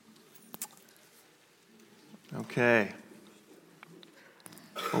Okay.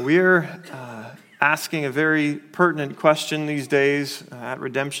 Well, we are asking a very pertinent question these days at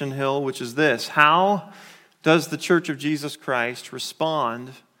Redemption Hill, which is this: how does the Church of Jesus Christ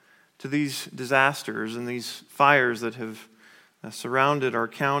respond to these disasters and these fires that have surrounded our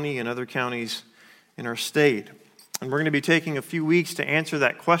county and other counties in our state? And we're going to be taking a few weeks to answer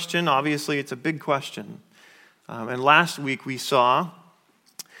that question. Obviously, it's a big question. And last week we saw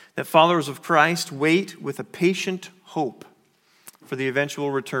that followers of Christ wait with a patient hope for the eventual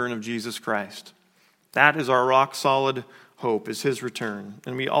return of Jesus Christ. That is our rock-solid hope, is his return.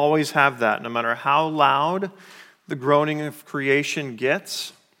 And we always have that, no matter how loud the groaning of creation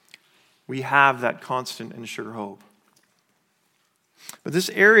gets, we have that constant and sure hope. But this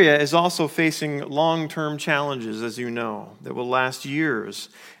area is also facing long-term challenges, as you know, that will last years.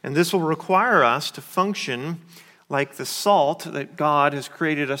 And this will require us to function like the salt that God has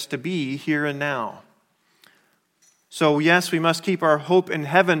created us to be here and now. So yes, we must keep our hope in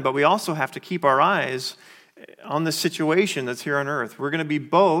heaven, but we also have to keep our eyes on the situation that's here on earth. We're going to be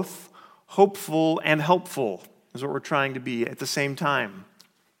both hopeful and helpful, is what we're trying to be at the same time.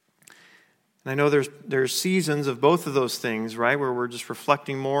 And I know there's seasons of both of those things, right, where we're just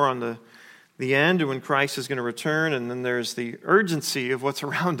reflecting more on the end and when Christ is going to return, and then there's the urgency of what's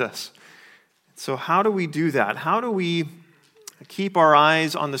around us. So how do we do that? How do we keep our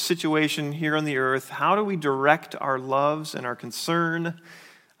eyes on the situation here on the earth? How do we direct our loves and our concern?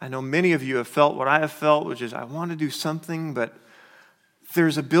 I know many of you have felt what I have felt, which is I want to do something, but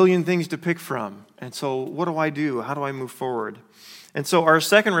there's a billion things to pick from. And so what do I do? How do I move forward? And so our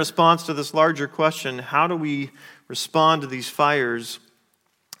second response to this larger question, how do we respond to these fires,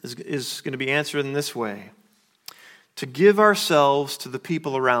 is going to be answered in this way: to give ourselves to the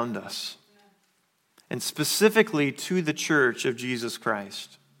people around us, and specifically to the Church of Jesus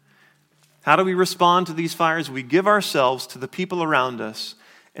Christ. How do we respond to these fires? We give ourselves to the people around us,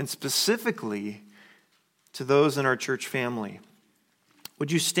 and specifically to those in our church family.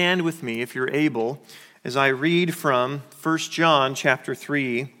 Would you stand with me, if you're able, as I read from 1 John chapter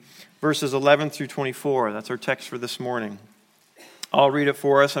 3, verses 11 through 24. That's our text for this morning. I'll read it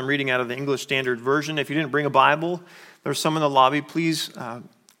for us. I'm reading out of the English Standard Version. If you didn't bring a Bible, there's some in the lobby. Please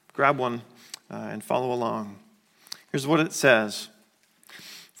grab one and follow along. Here's what it says: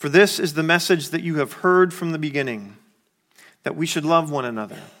 "For this is the message that you have heard from the beginning, that we should love one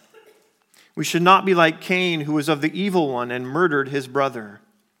another. We should not be like Cain, who was of the evil one and murdered his brother.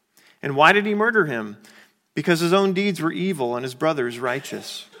 And why did he murder him? Because his own deeds were evil and his brother's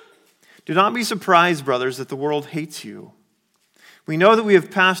righteous. Do not be surprised, brothers, that the world hates you. We know that we have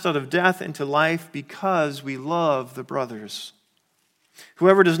passed out of death into life because we love the brothers.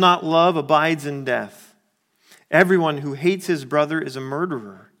 Whoever does not love abides in death. Everyone who hates his brother is a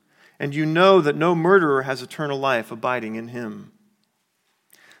murderer, and you know that no murderer has eternal life abiding in him.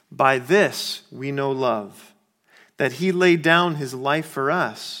 By this we know love, that he laid down his life for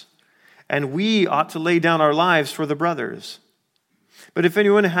us, and we ought to lay down our lives for the brothers. But if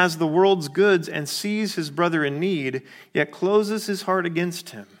anyone has the world's goods and sees his brother in need, yet closes his heart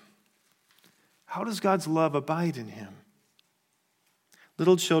against him, how does God's love abide in him?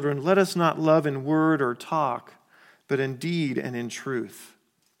 Little children, let us not love in word or talk, but in deed and in truth.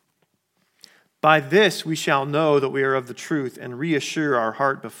 By this we shall know that we are of the truth and reassure our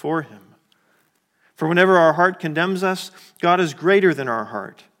heart before him. For whenever our heart condemns us, God is greater than our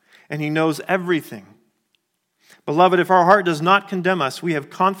heart, and he knows everything. Beloved, if our heart does not condemn us, we have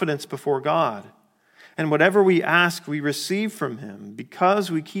confidence before God. And whatever we ask, we receive from him,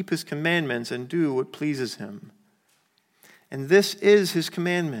 because we keep his commandments and do what pleases him. And this is his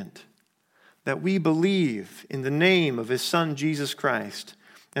commandment, that we believe in the name of his Son, Jesus Christ,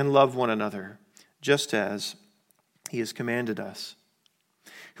 and love one another, just as he has commanded us.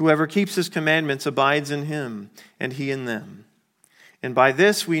 Whoever keeps his commandments abides in him, and he in them. And by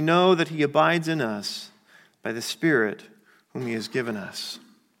this we know that he abides in us, by the Spirit whom he has given us."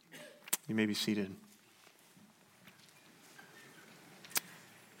 You may be seated.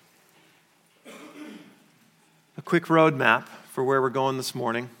 A quick roadmap for where we're going this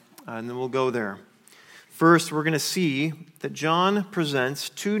morning, and then we'll go there. First, we're going to see that John presents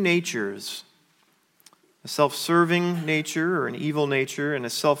two natures: a self-serving nature, or an evil nature, and a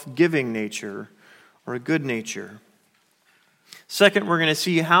self-giving nature, or a good nature. Second, we're going to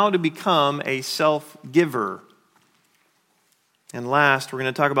see how to become a self-giver. And last, we're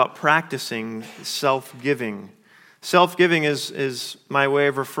going to talk about practicing self-giving. Self-giving is my way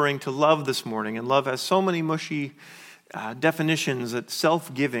of referring to love this morning, and love has so many mushy definitions that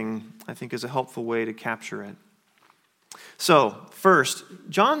self-giving, I think, is a helpful way to capture it. So, first,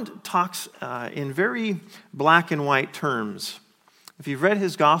 John talks in very black and white terms. If you've read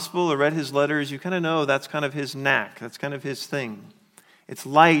his gospel or read his letters, you kind of know that's kind of his knack. That's kind of his thing. It's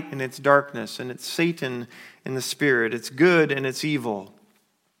light and it's darkness, and it's Satan and the Spirit. It's good and it's evil.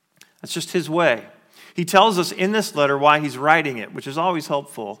 That's just his way. He tells us in this letter why he's writing it, which is always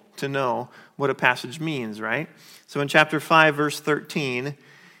helpful to know what a passage means, right? So in chapter 5, verse 13,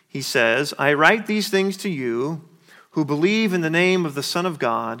 he says, I write these things to you who believe in the name of the Son of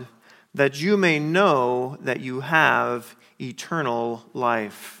God, that you may know that you have eternal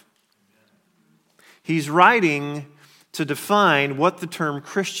life. He's writing to define what the term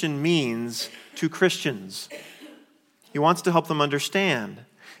Christian means to Christians. He wants to help them understand.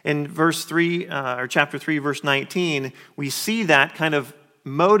 In verse 3, or chapter 3, verse 19, we see that kind of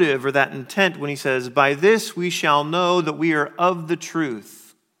motive or that intent when he says, by this we shall know that we are of the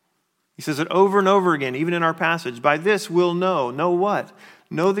truth. He says it over and over again, even in our passage. By this we'll know. Know what?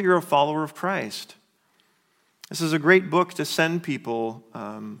 Know that you're a follower of Christ. This is a great book to send people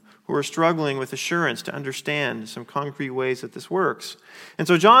who are struggling with assurance to understand some concrete ways that this works. And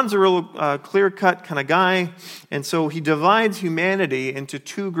so John's a real clear-cut kind of guy, and so he divides humanity into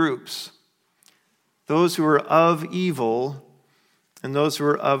two groups. Those who are of evil and those who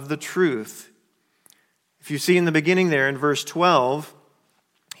are of the truth. If you see in the beginning there in verse 12,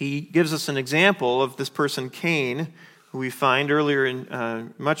 he gives us an example of this person Cain, who we find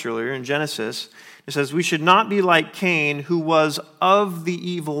much earlier in Genesis. It says, we should not be like Cain, who was of the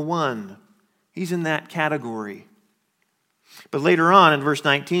evil one. He's in that category. But later on in verse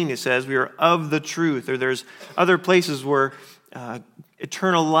 19, it says, we are of the truth. Or there's other places where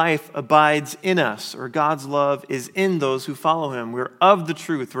eternal life abides in us, or God's love is in those who follow him. We're of the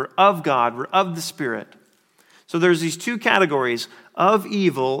truth. We're of God. We're of the Spirit. So there's these two categories, of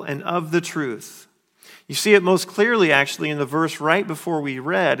evil and of the truth. You see it most clearly, actually, in the verse right before we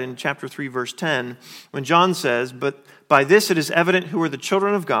read in chapter 3, verse 10, when John says, but by this it is evident who are the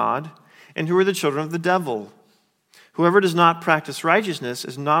children of God and who are the children of the devil. Whoever does not practice righteousness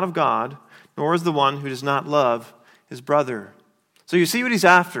is not of God, nor is the one who does not love his brother. So you see what he's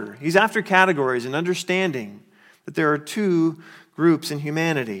after. He's after categories and understanding that there are two groups in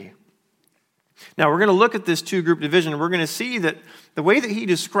humanity. Now, we're going to look at this two-group division, and we're going to see that the way that he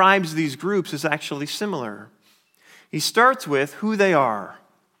describes these groups is actually similar. He starts with who they are,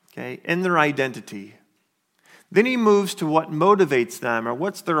 okay, and their identity. Then he moves to what motivates them, or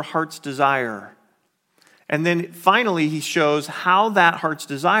what's their heart's desire. And then finally, he shows how that heart's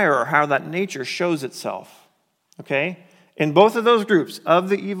desire, or how that nature shows itself, okay? In both of those groups, of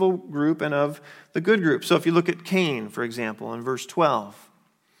the evil group and of the good group. So if you look at Cain, for example, in verse 12,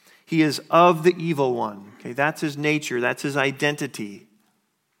 he is of the evil one. Okay, that's his nature. That's his identity.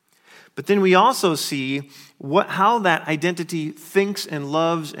 But then we also see how that identity thinks and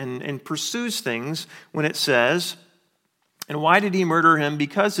loves and pursues things when it says, and why did he murder him?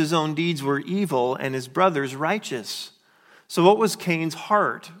 Because his own deeds were evil and his brother's righteous. So what was Cain's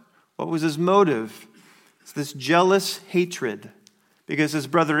heart? What was his motive? It's this jealous hatred. Because his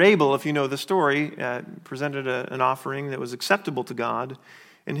brother Abel, if you know the story, presented an offering that was acceptable to God,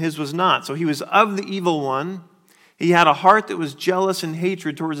 and his was not. So he was of the evil one. He had a heart that was jealous and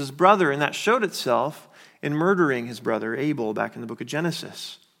hatred towards his brother, and that showed itself in murdering his brother Abel back in the book of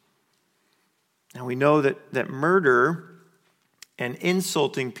Genesis. Now we know that murder and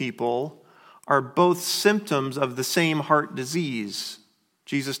insulting people are both symptoms of the same heart disease.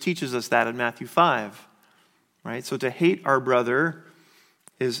 Jesus teaches us that in Matthew 5. Right? So to hate our brother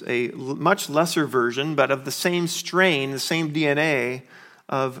is a much lesser version, but of the same strain, the same DNA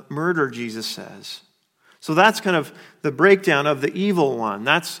of murder, Jesus says. So that's kind of the breakdown of the evil one.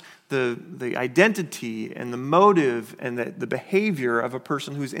 That's the identity and the motive and the behavior of a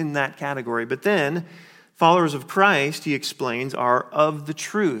person who's in that category. But then, followers of Christ, he explains, are of the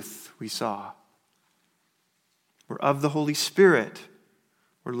truth, we saw. We're of the Holy Spirit.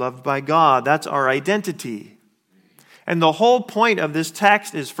 We're loved by God. That's our identity. And the whole point of this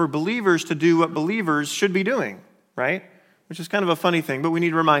text is for believers to do what believers should be doing, right? Which is kind of a funny thing, but we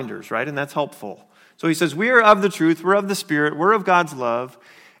need reminders, right? And that's helpful. So he says, we are of the truth, we're of the Spirit, we're of God's love,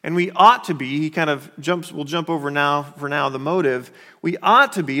 and we ought to be, he kind of we'll jump over now, for now, the motive. We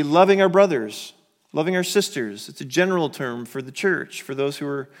ought to be loving our brothers, loving our sisters. It's a general term for the church, for those who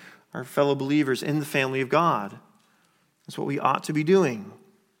are our fellow believers in the family of God. That's what we ought to be doing.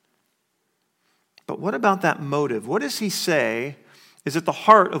 But what about that motive? What does he say is at the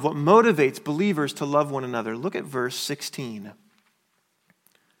heart of what motivates believers to love one another? Look at verse 16.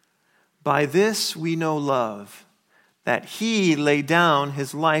 By this we know love, that he laid down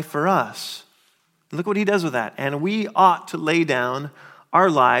his life for us. And look what he does with that. And we ought to lay down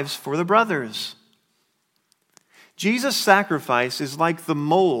our lives for the brothers. Jesus' sacrifice is like the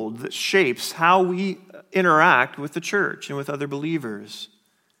mold that shapes how we interact with the church and with other believers.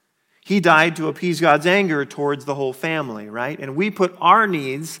 He died to appease God's anger towards the whole family, right? And we put our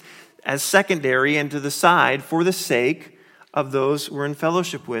needs as secondary and to the side for the sake of those we're in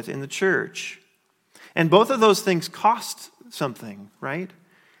fellowship with in the church. And both of those things cost something, right?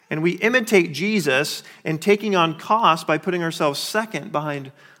 And we imitate Jesus in taking on cost by putting ourselves second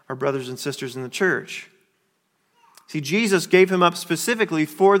behind our brothers and sisters in the church. See, Jesus gave him up specifically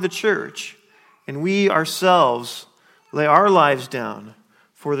for the church, and we ourselves lay our lives down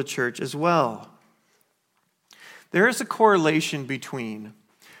for the church as well. There is a correlation between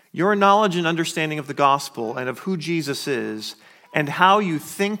your knowledge and understanding of the gospel and of who Jesus is and how you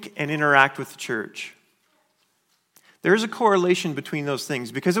think and interact with the church. There is a correlation between those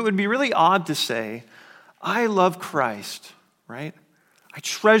things because it would be really odd to say, I love Christ, right? I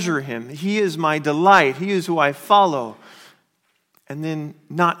treasure him. He is my delight. He is who I follow. And then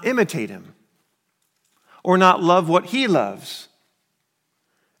not imitate him or not love what he loves.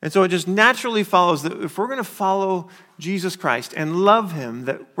 And so it just naturally follows that if we're going to follow Jesus Christ and love him,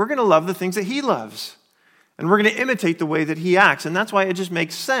 that we're going to love the things that he loves. And we're going to imitate the way that he acts. And that's why it just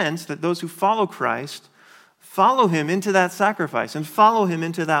makes sense that those who follow Christ follow him into that sacrifice and follow him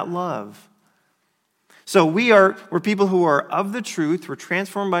into that love. So we're people who are of the truth. We're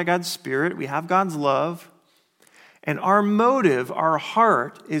transformed by God's Spirit. We have God's love. And our motive, our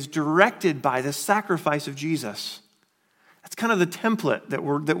heart, is directed by the sacrifice of Jesus. That's kind of the template that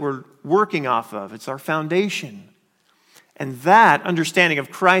we're working off of. It's our foundation. And that understanding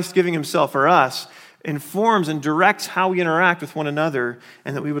of Christ giving himself for us informs and directs how we interact with one another,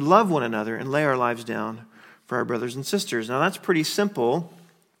 and that we would love one another and lay our lives down for our brothers and sisters. Now that's pretty simple,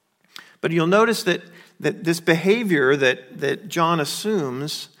 but you'll notice that this behavior that John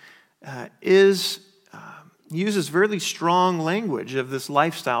assumes uses very strong language of this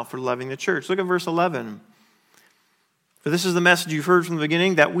lifestyle for loving the church. Look at verse 11. For this is the message you've heard from the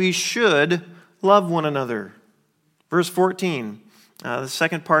beginning, that we should love one another. Verse 14, the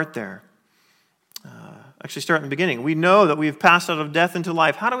second part there. Actually start in the beginning. We know that we have passed out of death into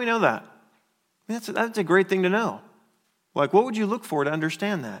life. How do we know that? I mean, that's a great thing to know. Like, what would you look for to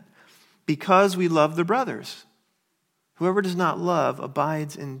understand that? Because we love the brothers. Whoever does not love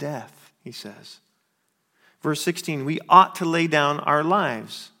abides in death, he says. Verse 16, we ought to lay down our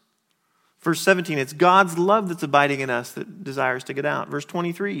lives. Verse 17, it's God's love that's abiding in us that desires to get out. Verse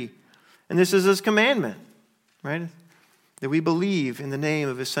 23, and this is his commandment, right? That we believe in the name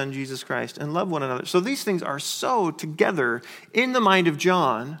of his son, Jesus Christ, and love one another. So these things are so together in the mind of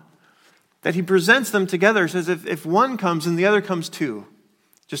John that he presents them together, says if one comes and the other comes too,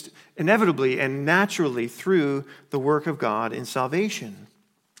 just inevitably and naturally through the work of God in salvation.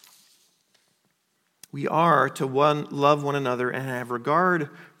 We are to love one another and have regard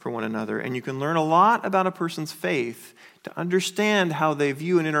for one another. And you can learn a lot about a person's faith to understand how they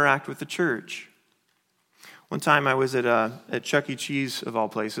view and interact with the church. One time I was at Chuck E. Cheese, of all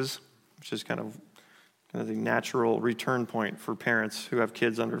places, which is kind of the natural return point for parents who have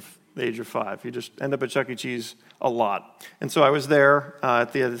kids under the age of 5. You just end up at Chuck E. Cheese a lot. And so I was there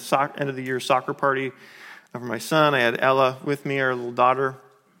at the end of the year soccer party for my son. I had Ella with me, our little daughter.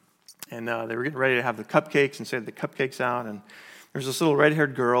 And they were getting ready to have the cupcakes, and so they had the cupcakes out. And there was this little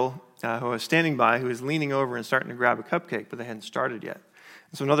red-haired girl who was standing by who was leaning over and starting to grab a cupcake, but they hadn't started yet.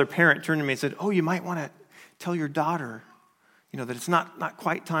 And so another parent turned to me and said, oh, you might want to tell your daughter, that it's not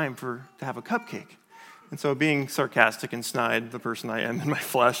quite time to have a cupcake. And so being sarcastic and snide, the person I am in my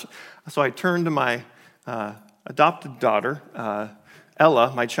flesh, so I turned to my adopted daughter,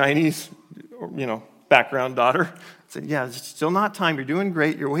 Ella, my Chinese, background daughter, said, yeah, it's still not time. You're doing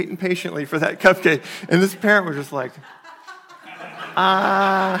great. You're waiting patiently for that cupcake. And this parent was just like,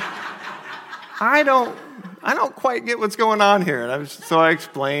 I don't quite get what's going on here. And so I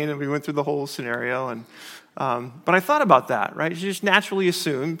explained, and we went through the whole scenario. And but I thought about that, right? You just naturally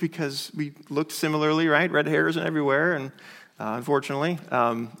assumed because we looked similarly, right? Red hairs and everywhere, and unfortunately.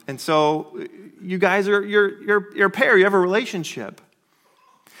 And so you guys you're a pair. You have a relationship.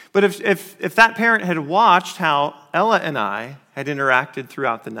 But if that parent had watched how Ella and I had interacted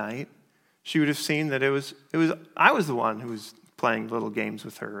throughout the night, she would have seen that I was the one who was playing little games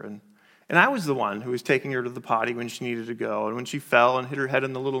with her, and I was the one who was taking her to the potty when she needed to go, and when she fell and hit her head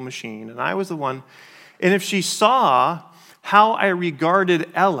in the little machine, and I was the one. And if she saw how I regarded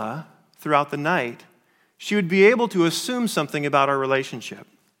Ella throughout the night, she would be able to assume something about our relationship,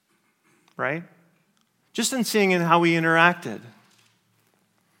 right? Just in seeing how we interacted.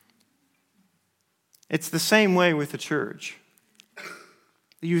 It's the same way with the church.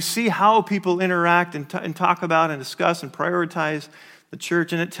 You see how people interact and talk about and discuss and prioritize the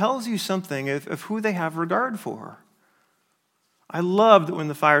church, and it tells you something of who they have regard for. I love that when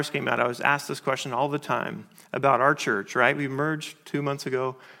the fires came out, I was asked this question all the time about our church, right? We merged 2 months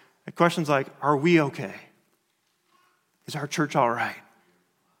ago. And questions like, are we okay? Is our church all right?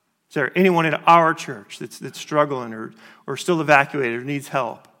 Is there anyone in our church that's struggling or still evacuated or needs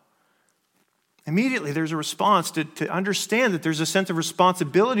help? Immediately there's a response to understand that there's a sense of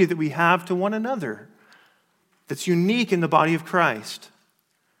responsibility that we have to one another that's unique in the body of Christ.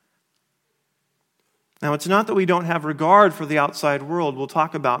 Now, it's not that we don't have regard for the outside world. We'll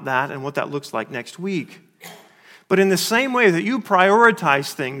talk about that and what that looks like next week. But in the same way that you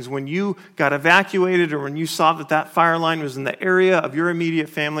prioritize things when you got evacuated or when you saw that fire line was in the area of your immediate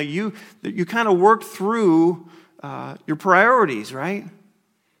family, you kind of worked through your priorities, right?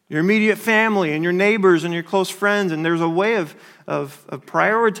 Your immediate family and your neighbors and your close friends, and there's a way of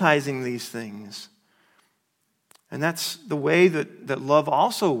prioritizing these things. And that's the way that love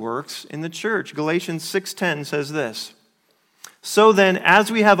also works in the church. Galatians 6:10 says this, "So then, as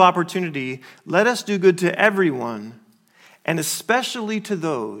we have opportunity, let us do good to everyone, and especially to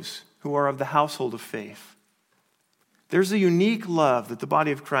those who are of the household of faith." There's a unique love that the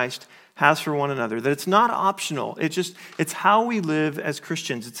body of Christ has for one another, that it's not optional. It's how we live as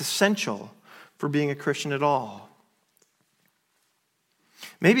Christians. It's essential for being a Christian at all.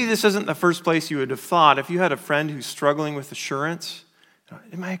 Maybe this isn't the first place you would have thought if you had a friend who's struggling with assurance.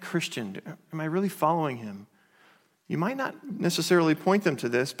 Am I a Christian? Am I really following him? You might not necessarily point them to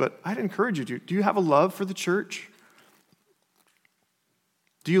this, but I'd encourage you to. Do you have a love for the church?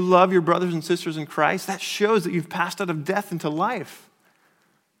 Do you love your brothers and sisters in Christ? That shows that you've passed out of death into life.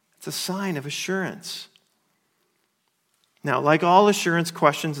 It's a sign of assurance. Now, like all assurance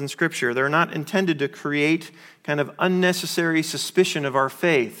questions in Scripture, they're not intended to create kind of unnecessary suspicion of our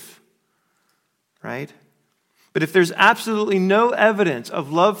faith, right? But if there's absolutely no evidence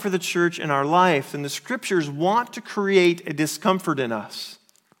of love for the church in our life, then the Scriptures want to create a discomfort in us.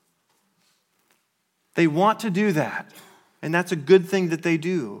 They want to do that, and that's a good thing that they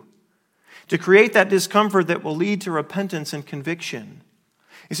do. To create that discomfort that will lead to repentance and conviction.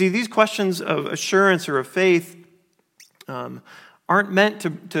 You see, these questions of assurance or of faith aren't meant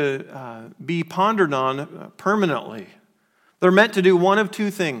to be pondered on permanently. They're meant to do one of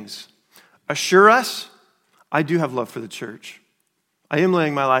two things. Assure us, I do have love for the church. I am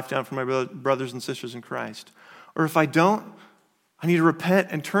laying my life down for my brothers and sisters in Christ. Or if I don't, I need to repent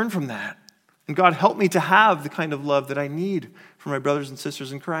and turn from that. And God, help me to have the kind of love that I need for my brothers and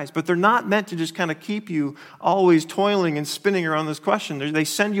sisters in Christ. But they're not meant to just kind of keep you always toiling and spinning around this question. They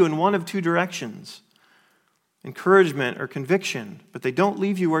send you in one of two directions. Encouragement or conviction. But they don't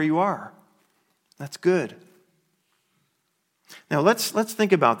leave you where you are. That's good. Now let's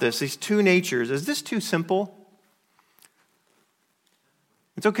think about this. These two natures. Is this too simple?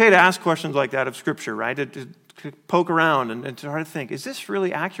 It's okay to ask questions like that of Scripture, right? To poke around and to try to think, is this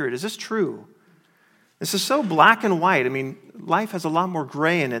really accurate? Is this true? This is so black and white. I mean, life has a lot more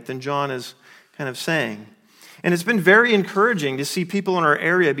gray in it than John is kind of saying. And it's been very encouraging to see people in our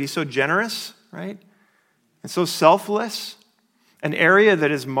area be so generous, right? And so selfless. An area that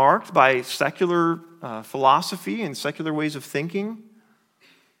is marked by secular philosophy and secular ways of thinking.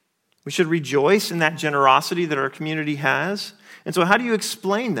 We should rejoice in that generosity that our community has. And so how do you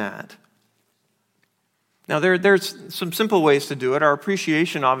explain that? Now, there's some simple ways to do it. Our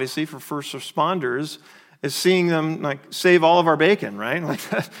appreciation, obviously, for first responders is seeing them like save all of our bacon, right? Like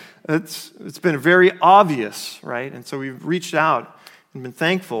it's been very obvious, right? And so we've reached out and been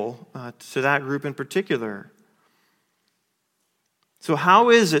thankful to that group in particular. So how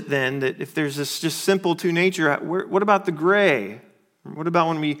is it then that if there's this just simple two nature, what about the gray? What about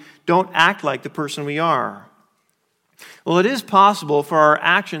when we don't act like the person we are? Well, it is possible for our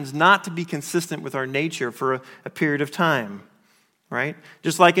actions not to be consistent with our nature for a period of time, right?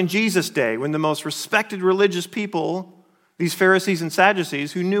 Just like in Jesus' day, when the most respected religious people, these Pharisees and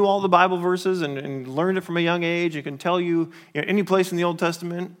Sadducees, who knew all the Bible verses and learned it from a young age and can tell you, any place in the Old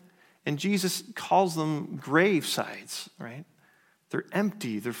Testament, and Jesus calls them grave sites, right? They're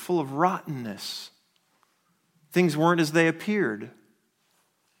empty. They're full of rottenness. Things weren't as they appeared.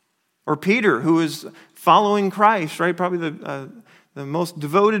 Or Peter, who is following Christ, right? Probably the most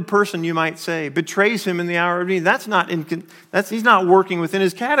devoted person, you might say, betrays him in the hour of need. He's not working within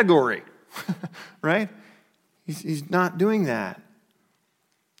his category, right? He's not doing that.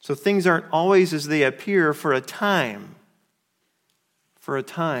 So things aren't always as they appear for a time. For a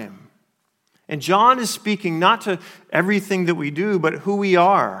time. And John is speaking not to everything that we do, but who we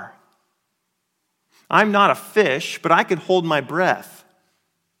are. I'm not a fish, but I could hold my breath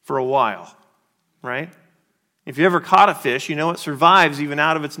for a while, right? If you ever caught a fish, you know it survives even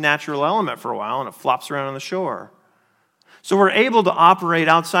out of its natural element for a while, and it flops around on the shore. So we're able to operate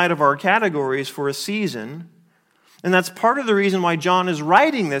outside of our categories for a season, and that's part of the reason why John is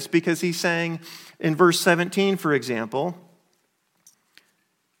writing this, because he's saying in verse 17, for example,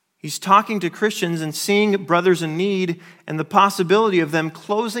 he's talking to Christians and seeing brothers in need and the possibility of them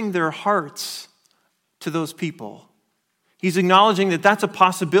closing their hearts to those people. He's acknowledging that that's a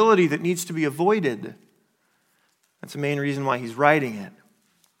possibility that needs to be avoided. That's the main reason why he's writing it.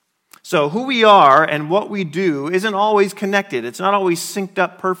 So who we are and what we do isn't always connected. It's not always synced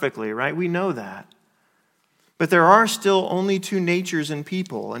up perfectly, right? We know that. But there are still only two natures in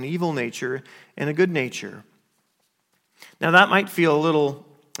people, an evil nature and a good nature. Now that might feel a little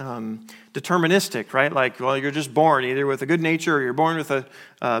deterministic, right? Like, well, you're just born either with a good nature or you're born with a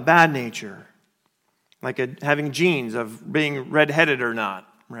bad nature. Like having genes of being redheaded or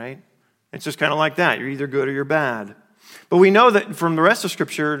not, right? It's just kind of like that. You're either good or you're bad. But we know that from the rest of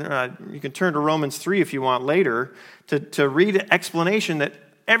Scripture, you can turn to Romans 3 if you want later, to read an explanation that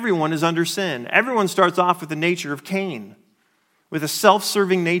everyone is under sin. Everyone starts off with the nature of Cain, with a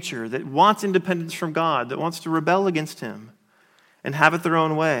self-serving nature that wants independence from God, that wants to rebel against him and have it their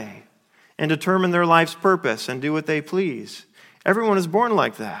own way and determine their life's purpose and do what they please. Everyone is born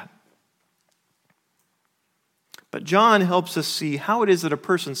like that. But John helps us see how it is that a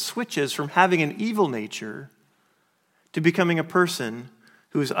person switches from having an evil nature to becoming a person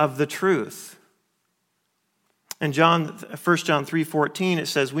who is of the truth. In 1 John 3:14, it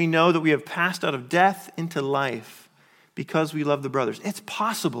says, we know that we have passed out of death into life because we love the brothers. It's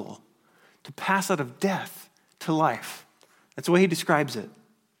possible to pass out of death to life. That's the way he describes it.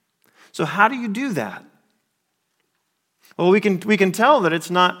 So how do you do that? Well, we can tell that it's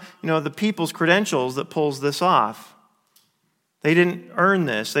not, the people's credentials that pulls this off. They didn't earn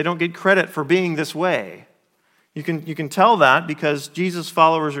this. They don't get credit for being this way. You can tell that because Jesus'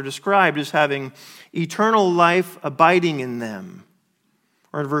 followers are described as having eternal life abiding in them.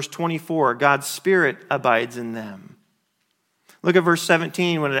 Or in verse 24, God's Spirit abides in them. Look at verse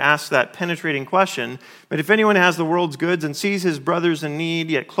 17 when it asks that penetrating question. But if anyone has the world's goods and sees his brothers in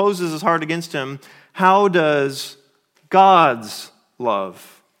need, yet closes his heart against him, how does God's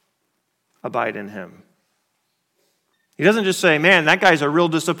love abide in him? He doesn't just say, man, that guy's a real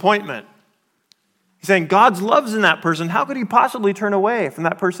disappointment. He's saying God's love's in that person. How could he possibly turn away from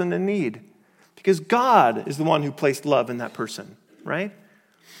that person in need? Because God is the one who placed love in that person, right?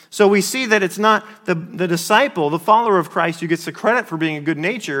 So we see that it's not the disciple, the follower of Christ, who gets the credit for being a good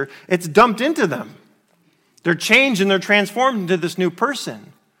nature. It's dumped into them. They're changed and they're transformed into this new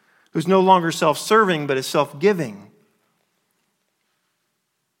person who's no longer self-serving but is self-giving.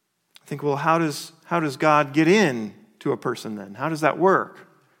 I think, well, how does God get in to a person then? How does that work?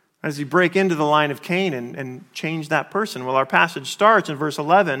 How does he break into the line of Cain and change that person? Well, our passage starts in verse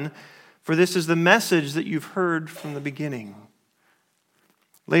 11, for this is the message that you've heard from the beginning.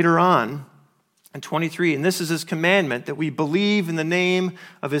 Later on, in 23, and this is his commandment, that we believe in the name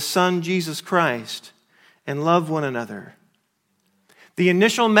of his Son, Jesus Christ, and love one another. The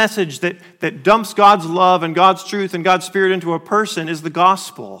initial message that dumps God's love and God's truth and God's Spirit into a person is the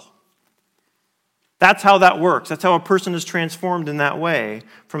gospel. That's how that works. That's how a person is transformed in that way,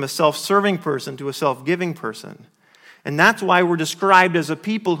 from a self-serving person to a self-giving person. And that's why we're described as a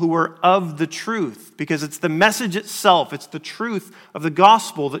people who are of the truth, because it's the message itself, it's the truth of the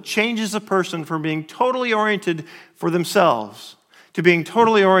gospel that changes a person from being totally oriented for themselves to being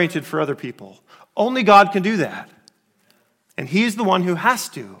totally oriented for other people. Only God can do that. And he's the one who has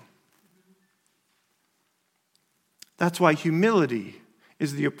to. That's why humility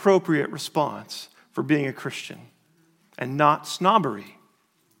is the appropriate response for being a Christian, and not snobbery.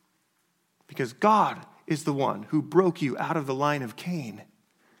 Because God is the one who broke you out of the line of Cain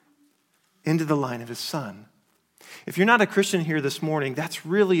into the line of his Son. If you're not a Christian here this morning, that's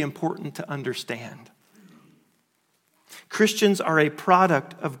really important to understand. Christians are a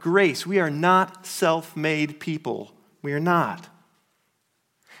product of grace. We are not self-made people. We are not.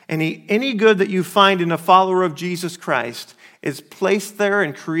 Any good that you find in a follower of Jesus Christ is placed there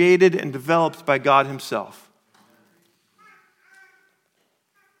and created and developed by God himself.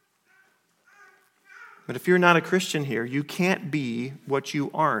 But if you're not a Christian here, you can't be what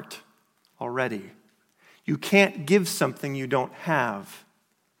you aren't already. You can't give something you don't have.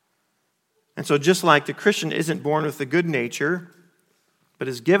 And so just like the Christian isn't born with a good nature, but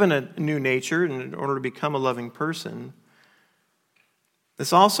is given a new nature in order to become a loving person,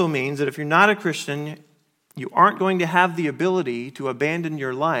 this also means that if you're not a Christian, you aren't going to have the ability to abandon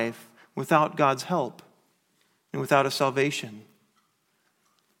your life without God's help and without a salvation.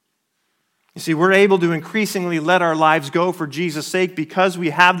 You see, we're able to increasingly let our lives go for Jesus' sake because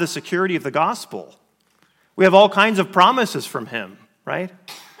we have the security of the gospel. We have all kinds of promises from him, right?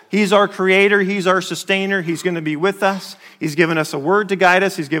 He's our creator. He's our sustainer. He's going to be with us. He's given us a word to guide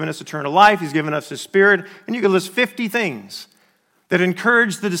us. He's given us eternal life. He's given us his Spirit. And you can list 50 things that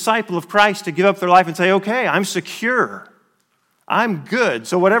encourage the disciple of Christ to give up their life and say, okay, I'm secure. I'm good.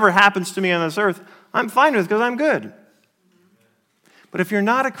 So whatever happens to me on this earth, I'm fine with because I'm good. But if you're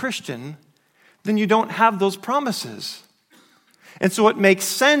not a Christian, then you don't have those promises. And so it makes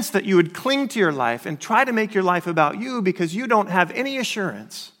sense that you would cling to your life and try to make your life about you because you don't have any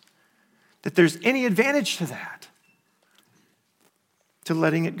assurance that there's any advantage to that, to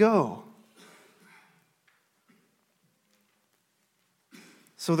letting it go.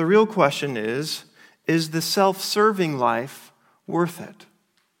 So the real question is the self-serving life worth it?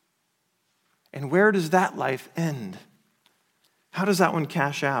 And where does that life end? How does that one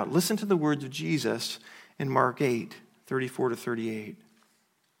cash out? Listen to the words of Jesus in Mark 8, 34 to 38. He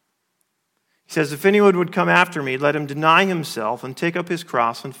says, if anyone would come after me, let him deny himself and take up his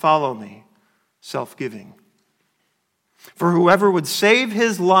cross and follow me. Self-giving. For whoever would save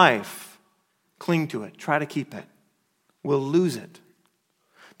his life, cling to it, try to keep it, will lose it.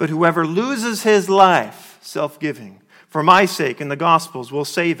 But whoever loses his life, self-giving, for my sake and the gospel's, will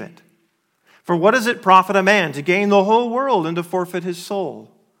save it. For what does it profit a man to gain the whole world and to forfeit his soul?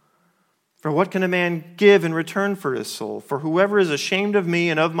 For what can a man give in return for his soul? For whoever is ashamed of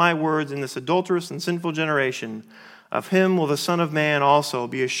me and of my words in this adulterous and sinful generation, of him will the Son of Man also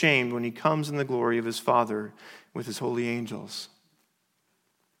be ashamed when he comes in the glory of his Father with his holy angels.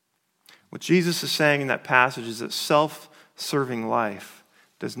 What Jesus is saying in that passage is that self-serving life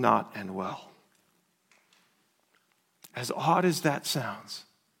does not end well. As odd as that sounds,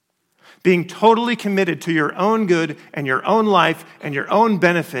 being totally committed to your own good and your own life and your own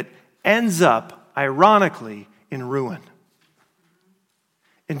benefit ends up, ironically, in ruin.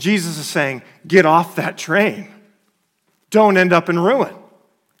 And Jesus is saying, get off that train. Don't end up in ruin.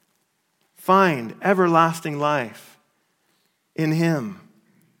 Find everlasting life in him,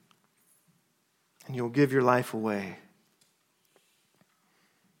 and you'll give your life away.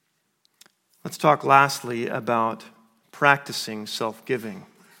 Let's talk lastly about practicing self-giving.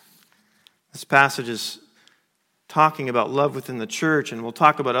 This passage is talking about love within the church, and we'll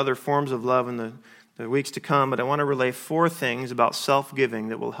talk about other forms of love in the weeks to come, but I want to relay 4 things about self-giving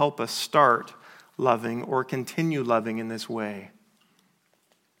that will help us start loving or continue loving in this way.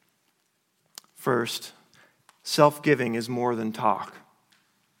 First, self-giving is more than talk.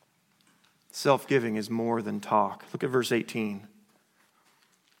 Self-giving is more than talk. Look at verse 18.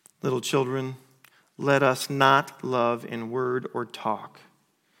 Little children, let us not love in word or talk,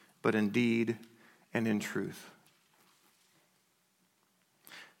 but in deed and in truth.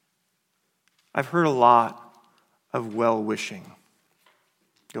 I've heard a lot of well-wishing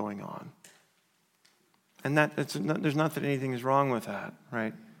going on. And there's not that anything is wrong with that,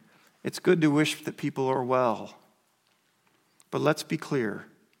 right? It's good to wish that people are well. But let's be clear,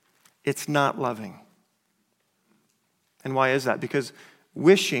 it's not loving. And why is that? Because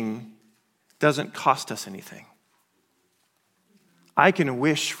wishing doesn't cost us anything. I can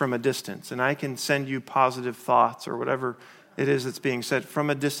wish from a distance, and I can send you positive thoughts or whatever it is that's being said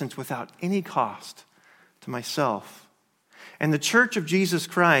from a distance without any cost to myself. And the Church of Jesus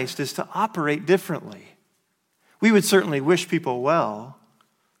Christ is to operate differently. We would certainly wish people well,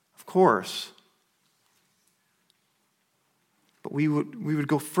 of course. But we would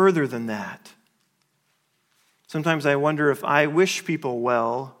go further than that. Sometimes I wonder if I wish people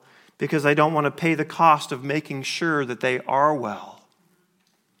well because I don't want to pay the cost of making sure that they are well.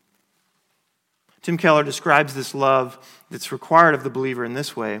 Tim Keller describes this love that's required of the believer in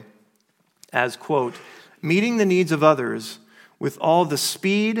this way as, quote, meeting the needs of others with all the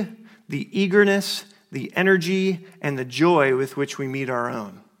speed, the eagerness, the energy, and the joy with which we meet our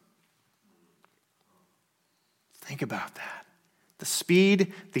own. Think about that. The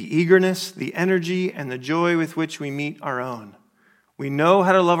speed, the eagerness, the energy, and the joy with which we meet our own. We know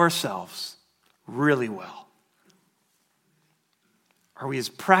how to love ourselves really well. Are we as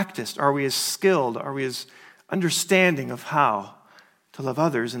practiced? Are we as skilled? Are we as understanding of how to love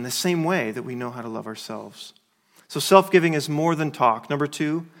others in the same way that we know how to love ourselves? So self-giving is more than talk. Number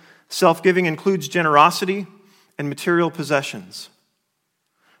 2, self-giving includes generosity and material possessions.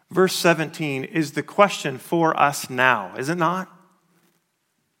 Verse 17 is the question for us now, is it not?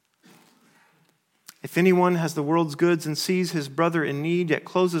 If anyone has the world's goods and sees his brother in need, yet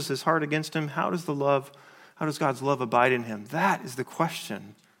closes his heart against him, how does God's love abide in him? That is the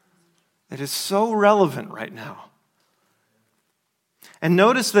question that is so relevant right now. And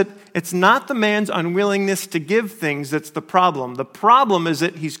notice that it's not the man's unwillingness to give things that's the problem. The problem is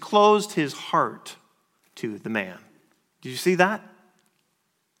that he's closed his heart to the man. Do you see that?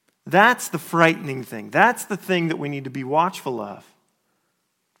 That's the frightening thing. That's the thing that we need to be watchful of.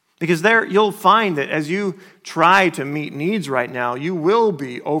 Because there you'll find that as you try to meet needs right now, you will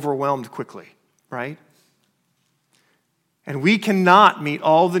be overwhelmed quickly, right? And we cannot meet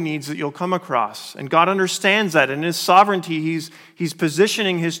all the needs that you'll come across. And God understands that. In His sovereignty, He's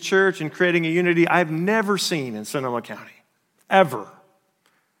positioning His church and creating a unity I've never seen in Sonoma County, ever.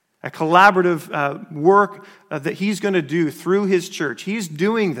 A collaborative work that He's going to do through His church. He's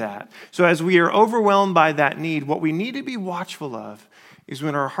doing that. So as we are overwhelmed by that need, what we need to be watchful of is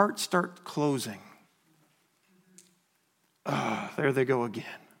when our hearts start closing. There they go again.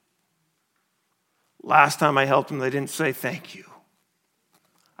 Last time I helped them, they didn't say thank you.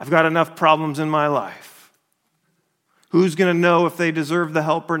 I've got enough problems in my life. Who's going to know if they deserve the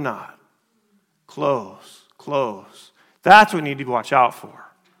help or not? Close. That's what we need to watch out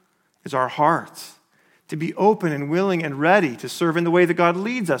for, is our hearts. To be open and willing and ready to serve in the way that God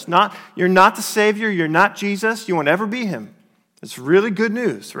leads us. You're not the Savior, you're not Jesus, you won't ever be Him. It's really good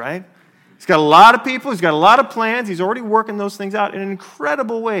news, right? He's got a lot of people, He's got a lot of plans, He's already working those things out in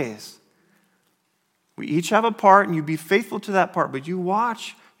incredible ways. We each have a part, and you be faithful to that part, but you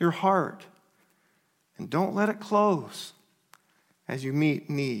watch your heart and don't let it close as you meet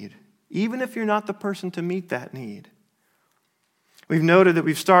need, even if you're not the person to meet that need. We've noted that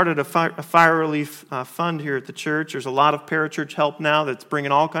we've started a fire relief fund here at the church. There's a lot of parachurch help now that's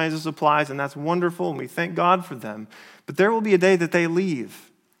bringing all kinds of supplies, and that's wonderful, and we thank God for them. But there will be a day that they leave.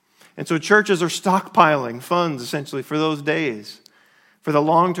 And so churches are stockpiling funds, essentially, for those days, for the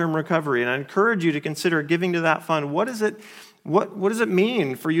long-term recovery. And I encourage you to consider giving to that fund. What does it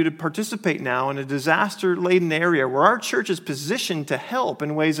mean for you to participate now in a disaster-laden area where our church is positioned to help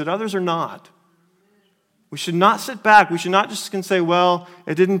in ways that others are not? We should not sit back. We should not just say, well,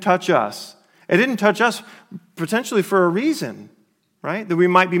 it didn't touch us. It didn't touch us potentially for a reason, right? That we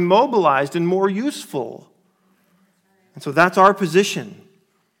might be mobilized and more useful. And so that's our position.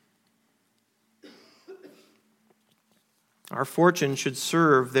 Our fortune should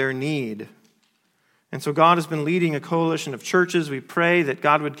serve their need. And so God has been leading a coalition of churches. We pray that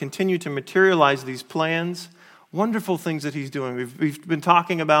God would continue to materialize these plans, wonderful things that He's doing. We've been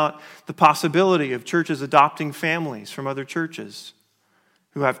talking about the possibility of churches adopting families from other churches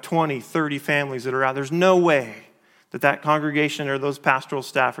who have 20, 30 families that are out. There's no way that congregation or those pastoral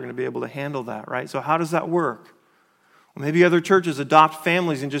staff are going to be able to handle that, right? So how does that work? Well, maybe other churches adopt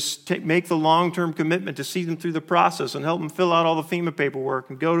families and just make the long-term commitment to see them through the process and help them fill out all the FEMA paperwork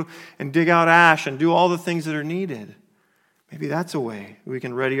and go and dig out ash and do all the things that are needed. Maybe that's a way we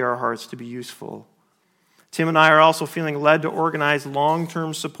can ready our hearts to be useful. Tim and I are also feeling led to organize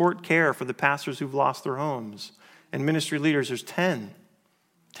long-term support care for the pastors who've lost their homes and ministry leaders. There's 10,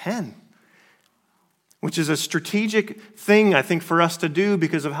 which is a strategic thing, I think, for us to do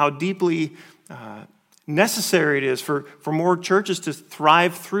because of how deeply necessary it is for more churches to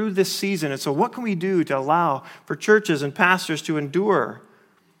thrive through this season. And so what can we do to allow for churches and pastors to endure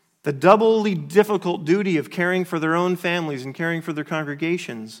the doubly difficult duty of caring for their own families and caring for their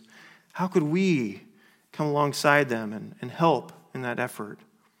congregations? How could we come alongside them and help in that effort?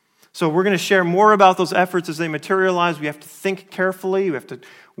 So we're going to share more about those efforts as they materialize. We have to think carefully. We have to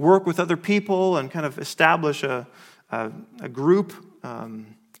work with other people and kind of establish a group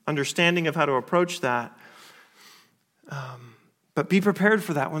understanding of how to approach that. But be prepared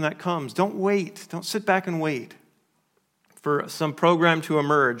for that when that comes. Don't wait. Don't sit back and wait for some program to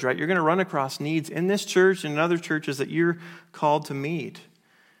emerge, right? You're going to run across needs in this church and in other churches that you're called to meet.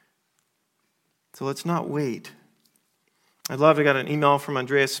 So let's not wait. I got an email from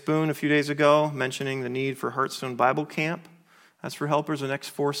Andreas Spoon a few days ago mentioning the need for Heartstone Bible Camp. That's for helpers the next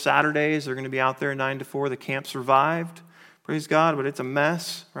 4 Saturdays. They're going to be out there 9 to 4. The camp survived. Praise God, but it's a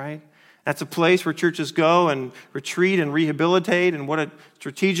mess, right? That's a place where churches go and retreat and rehabilitate, and what a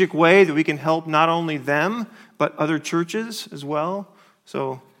strategic way that we can help not only them, but other churches as well.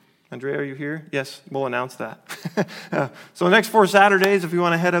 So, Andrea, are you here? Yes, we'll announce that. So the next 4 Saturdays, if you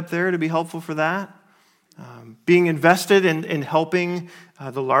want to head up there to be helpful for that. Being invested in helping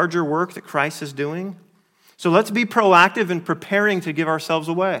the larger work that Christ is doing. So let's be proactive in preparing to give ourselves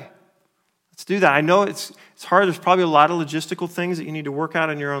away. Let's do that. I know it's hard. There's probably a lot of logistical things that you need to work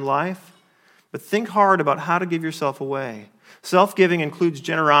out in your own life. But think hard about how to give yourself away. Self-giving includes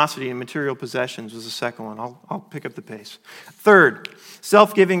generosity and material possessions was the second one. I'll pick up the pace. Third,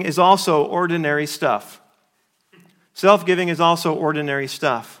 self-giving is also ordinary stuff. Self-giving is also ordinary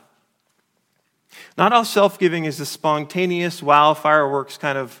stuff. Not all self-giving is the spontaneous, wow, fireworks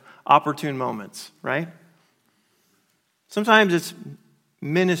kind of opportune moments, right? Sometimes it's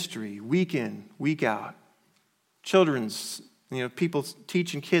ministry, week in, week out. Children's, people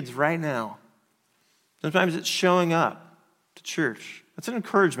teaching kids right now. Sometimes it's showing up to church. That's an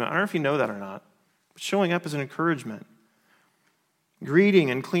encouragement. I don't know if you know that or not, but showing up is an encouragement. Greeting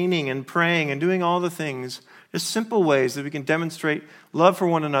and cleaning and praying and doing all the things, just simple ways that we can demonstrate love for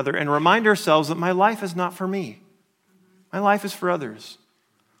one another and remind ourselves that my life is not for me. My life is for others.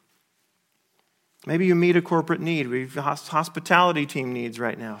 Maybe you meet a corporate need. We've hospitality team needs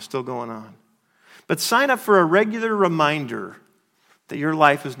right now, still going on. But sign up for a regular reminder that your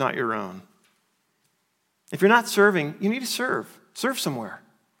life is not your own. If you're not serving, you need to serve. Serve somewhere.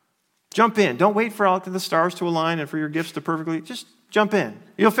 Jump in. Don't wait for all the stars to align and for your gifts to perfectly. Just jump in.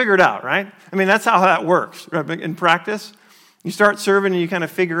 You'll figure it out, right? I mean, that's how that works. Right? In practice, you start serving and you kind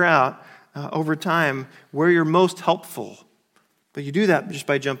of figure out over time where you're most helpful. But you do that just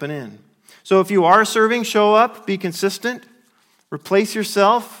by jumping in. So if you are serving, show up, be consistent. Replace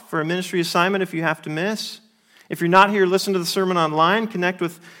yourself for a ministry assignment if you have to miss. If you're not here, listen to the sermon online. Connect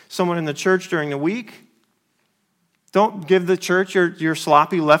with someone in the church during the week. Don't give the church your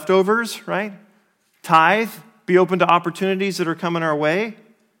sloppy leftovers, right? Tithe. Be open to opportunities that are coming our way.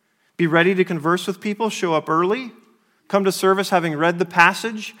 Be ready to converse with people. Show up early. Come to service having read the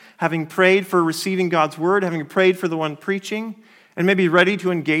passage, having prayed for receiving God's word, having prayed for the one preaching, and maybe ready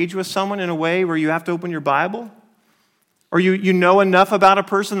to engage with someone in a way where you have to open your Bible. Or you know enough about a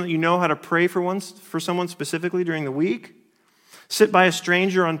person that you know how to pray for someone specifically during the week. Sit by a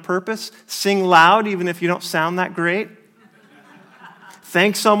stranger on purpose. Sing loud even if you don't sound that great.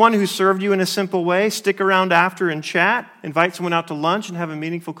 Thank someone who served you in a simple way. Stick around after and chat. Invite someone out to lunch and have a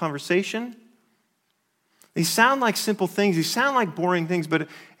meaningful conversation. These sound like simple things. These sound like boring things. But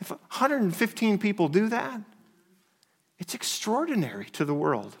if 115 people do that, it's extraordinary to the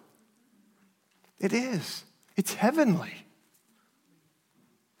world. It is. It's heavenly.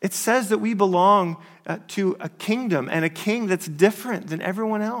 It says that we belong to a kingdom and a king that's different than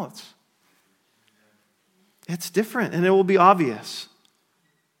everyone else. It's different, and it will be obvious.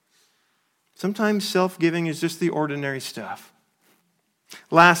 Sometimes self-giving is just the ordinary stuff.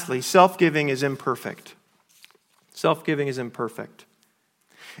 Lastly, self-giving is imperfect. Self-giving is imperfect.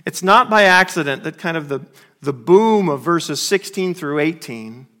 It's not by accident that kind of the boom of verses 16 through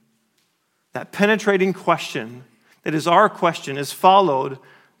 18, that penetrating question that is our question, is followed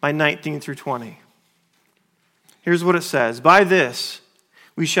by 19 through 20. Here's what it says. By this,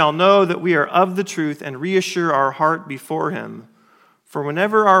 we shall know that we are of the truth and reassure our heart before him. For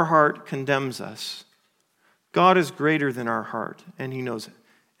whenever our heart condemns us, God is greater than our heart, and he knows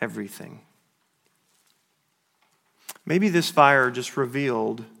everything. Maybe this fire just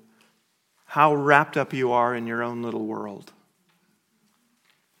revealed how wrapped up you are in your own little world.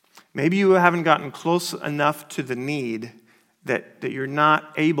 Maybe you haven't gotten close enough to the need that you're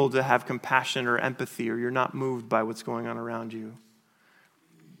not able to have compassion or empathy, or you're not moved by what's going on around you.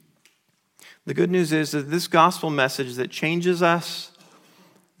 The good news is that this gospel message that changes us,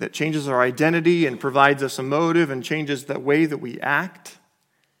 that changes our identity and provides us a motive and changes the way that we act,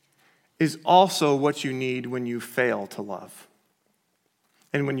 is also what you need when you fail to love,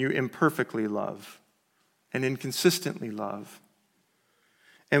 and when you imperfectly love and inconsistently love,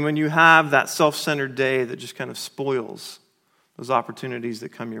 and when you have that self-centered day that just kind of spoils those opportunities that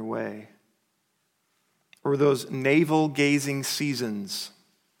come your way, or those navel-gazing seasons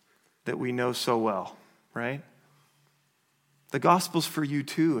that we know so well, right? The gospel's for you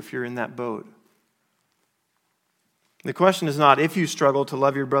too if you're in that boat. The question is not if you struggle to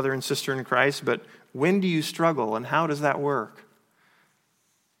love your brother and sister in Christ, but when do you struggle and how does that work?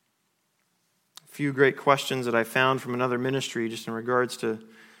 A few great questions that I found from another ministry just in regards to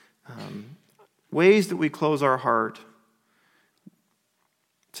ways that we close our heart.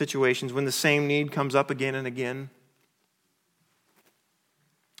 Situations when the same need comes up again and again.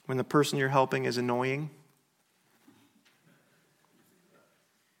 When the person you're helping is annoying.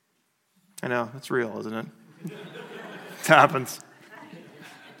 I know, it's real, isn't it? It happens.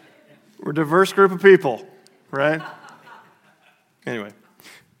 We're a diverse group of people, right? Anyway,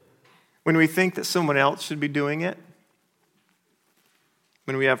 when we think that someone else should be doing it,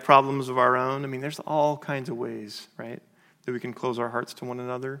 when we have problems of our own, there's all kinds of ways, right, that we can close our hearts to one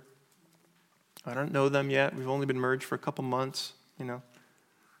another. I don't know them yet. We've only been merged for a couple months, and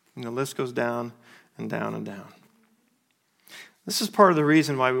the list goes down and down and down. This is part of the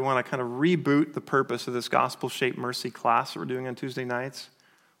reason why we want to kind of reboot the purpose of this gospel-shaped mercy class that we're doing on Tuesday nights.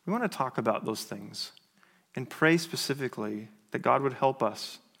 We want to talk about those things and pray specifically that God would help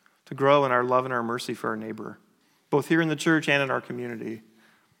us to grow in our love and our mercy for our neighbor, both here in the church and in our community.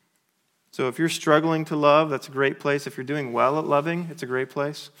 So if you're struggling to love, that's a great place. If you're doing well at loving, it's a great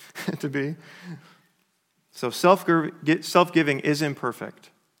place to be. So self-giving is imperfect.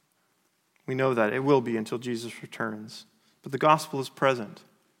 We know that. It will be until Jesus returns. But the gospel is present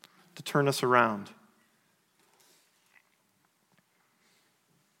to turn us around.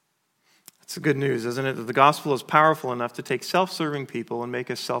 It's the good news, isn't it? That the gospel is powerful enough to take self-serving people and make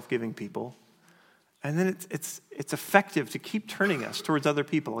us self-giving people. And then it's effective to keep turning us towards other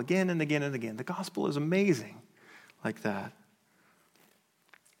people again and again and again. The gospel is amazing like that.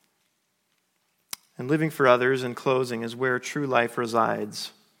 And living for others, in closing, is where true life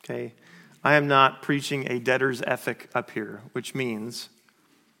resides. Okay? I am not preaching a debtor's ethic up here, which means,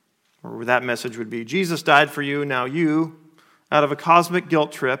 or that message would be, Jesus died for you, now you, out of a cosmic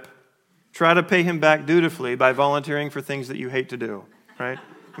guilt trip, try to pay him back dutifully by volunteering for things that you hate to do, right?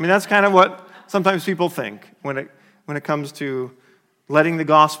 I mean, that's kind of what sometimes people think when it comes to letting the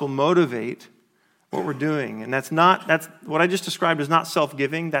gospel motivate what we're doing. And that's what I just described is not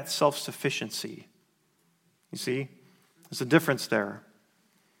self-giving, that's self-sufficiency. You see? There's a difference there.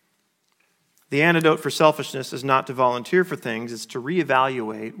 The antidote for selfishness is not to volunteer for things, it's to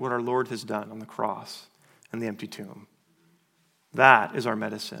reevaluate what our Lord has done on the cross and the empty tomb. That is our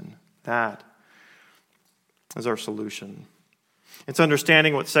medicine. That is our solution. It's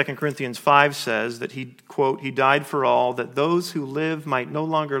understanding what 2 Corinthians 5 says, that he, quote, he died for all, that those who live might no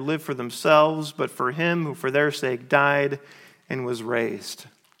longer live for themselves, but for him who for their sake died and was raised.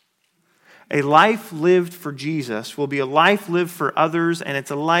 A life lived for Jesus will be a life lived for others, and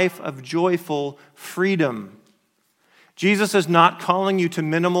it's a life of joyful freedom. Jesus is not calling you to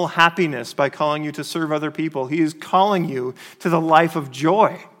minimal happiness by calling you to serve other people. He is calling you to the life of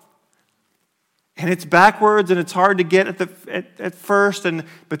joy. And it's backwards and it's hard to get at first,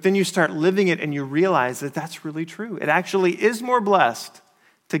 but then you start living it and you realize that that's really true. It actually is more blessed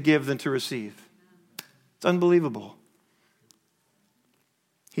to give than to receive. It's unbelievable.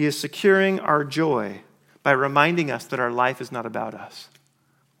 He is securing our joy by reminding us that our life is not about us.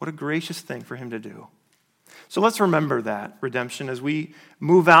 What a gracious thing for him to do. So let's remember that redemption as we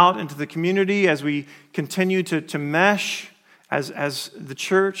move out into the community, as we continue to mesh as the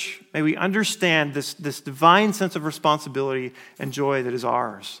church. May we understand this divine sense of responsibility and joy that is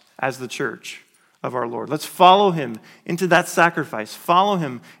ours as the church of our Lord. Let's follow him into that sacrifice. Follow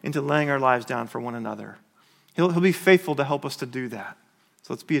him into laying our lives down for one another. He'll be faithful to help us to do that.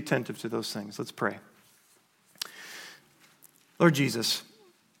 So let's be attentive to those things. Let's pray. Lord Jesus,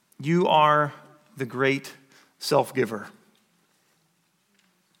 you are the great self-giver.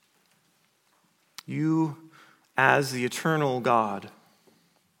 You, as the eternal God,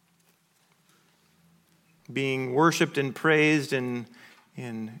 being worshiped and praised in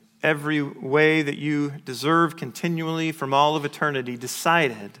every way that you deserve continually from all of eternity,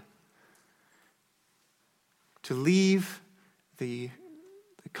 decided to leave the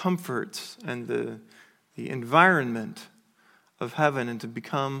comforts and the environment of heaven and to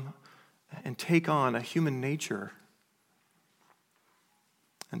become and take on a human nature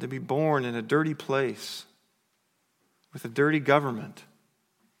and to be born in a dirty place with a dirty government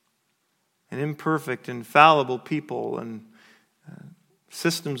and imperfect and fallible people and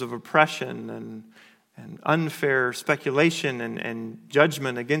systems of oppression and unfair speculation and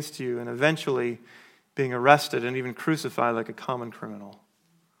judgment against you, and eventually being arrested and even crucified like a common criminal.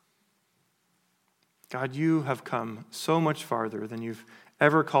 God, you have come so much farther than you've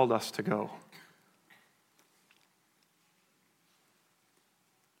ever called us to go.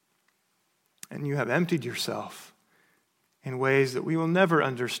 And you have emptied yourself in ways that we will never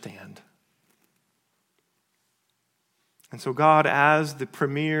understand. And so, God, as the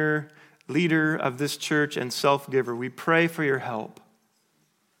premier leader of this church and self-giver, we pray for your help.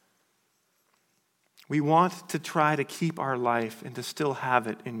 We want to try to keep our life and to still have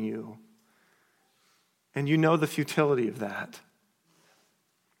it in you. And you know the futility of that.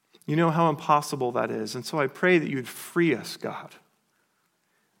 You know how impossible that is. And so I pray that you'd free us, God.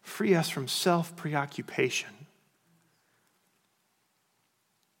 Free us from self-preoccupation.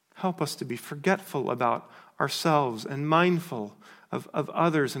 Help us to be forgetful about ourselves and mindful of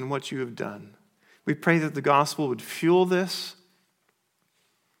others and what you have done. We pray that the gospel would fuel this.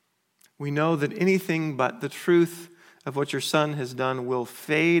 We know that anything but the truth of what your Son has done will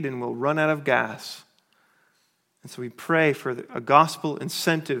fade and will run out of gas. And so we pray for a gospel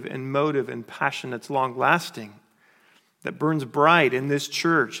incentive and motive and passion that's long-lasting, that burns bright in this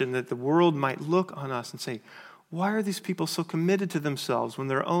church, and that the world might look on us and say, why are these people so committed to themselves when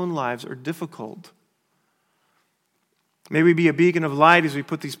their own lives are difficult? May we be a beacon of light as we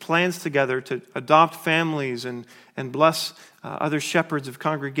put these plans together to adopt families and bless other shepherds of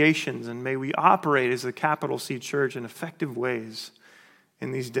congregations. And may we operate as the Capital C Church in effective ways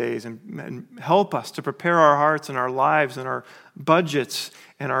in these days, and help us to prepare our hearts and our lives and our budgets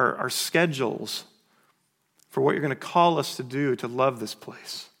and our schedules for what you're going to call us to do to love this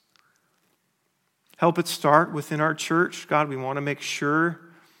place. Help it start within our church. God, we want to make sure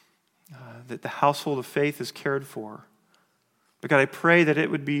that the household of faith is cared for. But God, I pray that it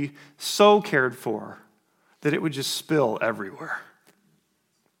would be so cared for that it would just spill everywhere.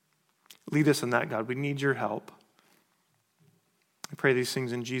 Lead us in that, God. We need your help. I pray these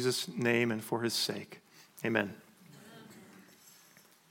things in Jesus' name and for his sake. Amen.